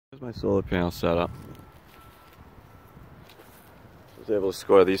Here's my solar panel setup. I was able to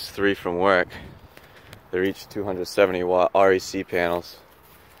score these three from work. They're each 270 watt REC panels.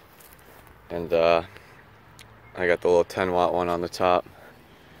 And I got the little 10 watt one on the top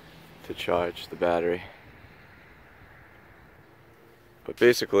to charge the battery. But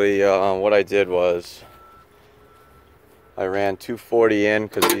basically what I did was I ran 240 in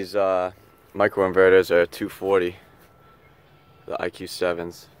because these microinverters are 240, the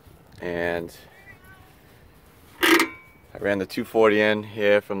IQ7s. And I ran the 240 in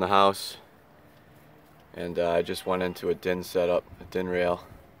here from the house, and I just went into a DIN setup, a DIN rail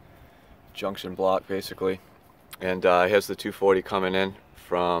junction block basically. And here's the 240 coming in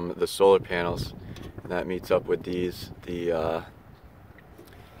from the solar panels, and that meets up with these, the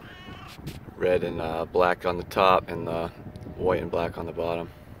red and black on the top and the white and black on the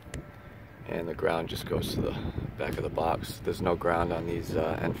bottom. And the ground just goes to the back of the box. There's no ground on these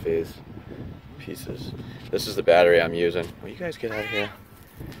end phase pieces. This is the battery I'm using. Will you guys get out of here?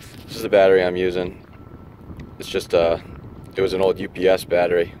 This is the battery I'm using. It's just it was an old UPS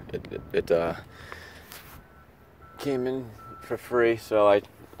battery. It came in for free, so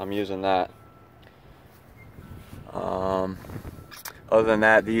I'm using that. Other than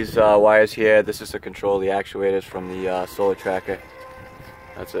that, these wires here, this is to control the actuators from the solar tracker.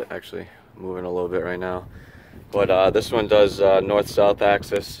 That's it, actually moving a little bit right now. But this one does north-south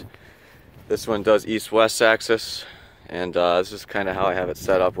axis. This one does east-west axis. And this is kind of how I have it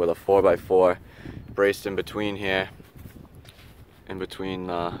set up, with a 4x4 braced in between here, in between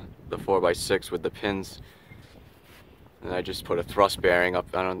the 4x6 with the pins. And I just put a thrust bearing up.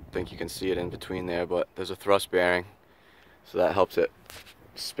 I don't think you can see it in between there, but there's a thrust bearing, so that helps it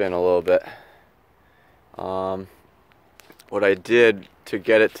spin a little bit. What I did to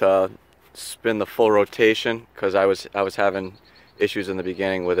get it to spin the full rotation, because I was having issues in the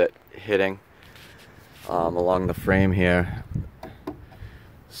beginning with it hitting along the frame here.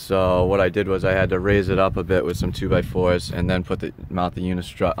 So what I did was I had to raise it up a bit with some 2x4s and then mount the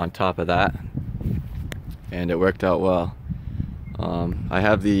unistrut on top of that, and it worked out well. I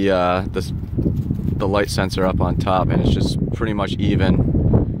have the light sensor up on top, and it's just pretty much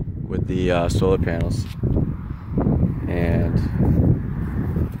even with the solar panels. And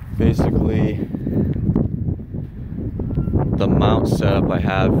basically the mount setup I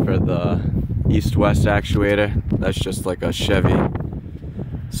have for the east-west actuator, that's just like a Chevy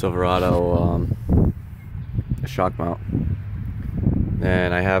Silverado shock mount.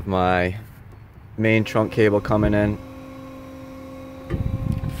 Then I have my main trunk cable coming in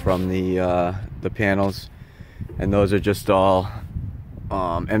from the panels, and those are just all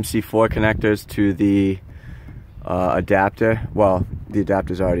MC4 connectors to the adapter. Well, the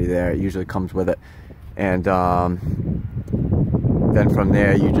adapter's already there, it usually comes with it. And then from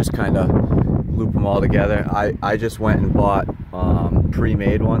there you just kind of loop them all together. I just went and bought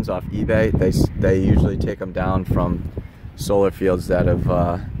pre-made ones off eBay. They usually take them down from solar fields that have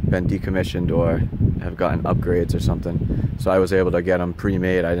been decommissioned or have gotten upgrades or something. So I was able to get them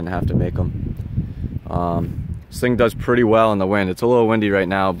pre-made. I didn't have to make them. This thing does pretty well in the wind. It's a little windy right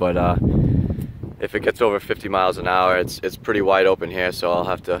now, but if it gets over 50 miles an hour, it's pretty wide open here, so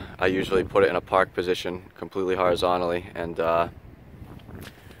I usually put it in a park position completely horizontally, and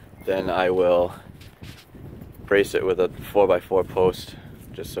then I will brace it with a 4x4 post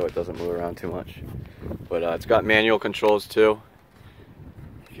just so it doesn't move around too much. But it's got manual controls too,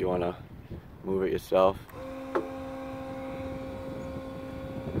 if you want to move it yourself.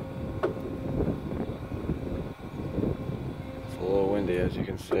 It's a little windy, as you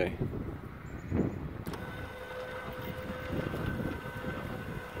can see.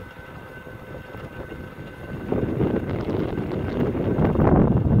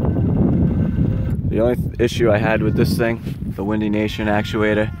 The only issue I had with this thing, the Windy Nation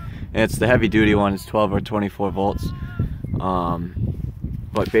actuator, and it's the heavy duty one, it's 12 or 24 volts.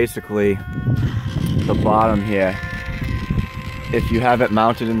 But basically, the bottom here, if you have it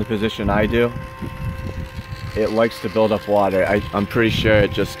mounted in the position I do, it likes to build up water. I'm pretty sure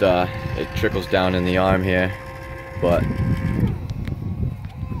it just it trickles down in the arm here, but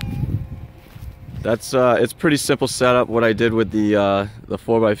that's it's pretty simple setup. What I did with the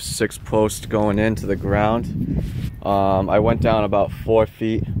 4x6 post going into the ground, I went down about 4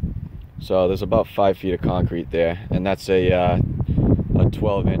 feet, so there's about 5 feet of concrete there, and that's a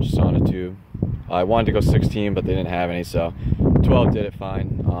 12-inch sonotube. I wanted to go 16, but they didn't have any, so 12 did it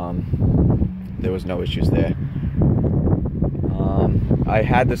fine. There was no issues there. I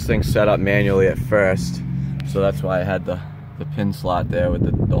had this thing set up manually at first, so that's why I had the pin slot there with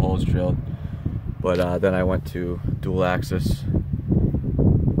the holes drilled. But then I went to dual axis,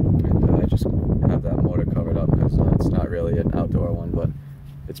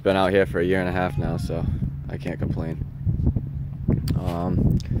 been out here for a 1.5 years now, so I can't complain.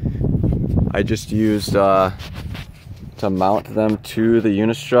 I just used to mount them to the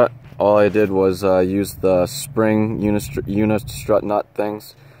unistrut. All I did was use the spring unistrut nut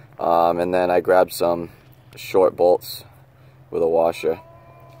things, and then I grabbed some short bolts with a washer,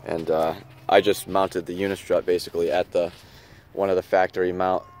 and I just mounted the unistrut basically at one of the factory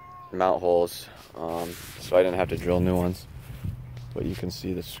mount holes, so I didn't have to drill new ones. But you can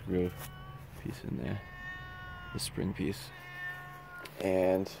see the screw piece in there, the spring piece.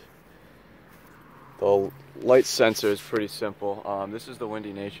 And the light sensor is pretty simple. This is the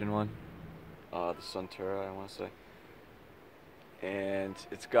Windy Nation one, the Suntura, I want to say. And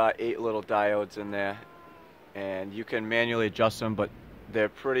it's got 8 little diodes in there, and you can manually adjust them, but they're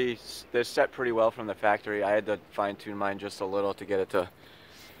set pretty well from the factory. I had to fine tune mine just a little to get it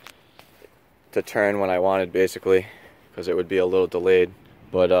to turn when I wanted, basically, because it would be a little delayed.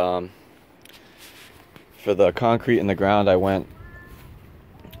 But for the concrete in the ground, I went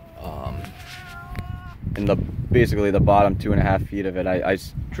in basically the bottom 2.5 feet of it. I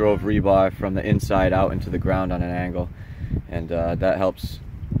drove rebar from the inside out into the ground on an angle, and that helps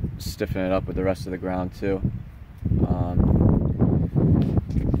stiffen it up with the rest of the ground too.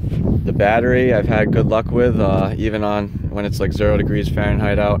 The battery I've had good luck with, even on when it's like 0 degrees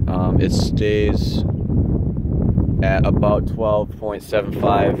Fahrenheit out. It stays at about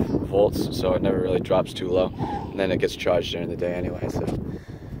 12.75 volts, so it never really drops too low, and then it gets charged during the day anyway, so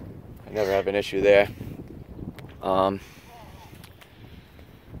I never have an issue there.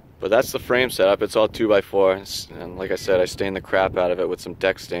 But that's the frame setup. It's all 2x4, and like I said, I stained the crap out of it with some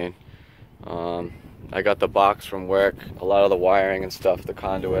deck stain. I got the box from work, a lot of the wiring and stuff, the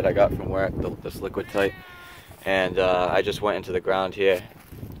conduit I got from work, this Liquid-Tight, and I just went into the ground here,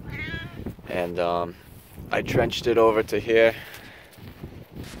 and I trenched it over to here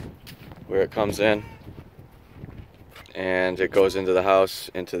where it comes in, and it goes into the house,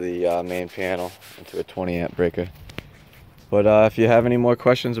 into the main panel, into a 20-amp breaker. But if you have any more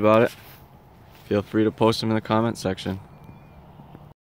questions about it, feel free to post them in the comment section.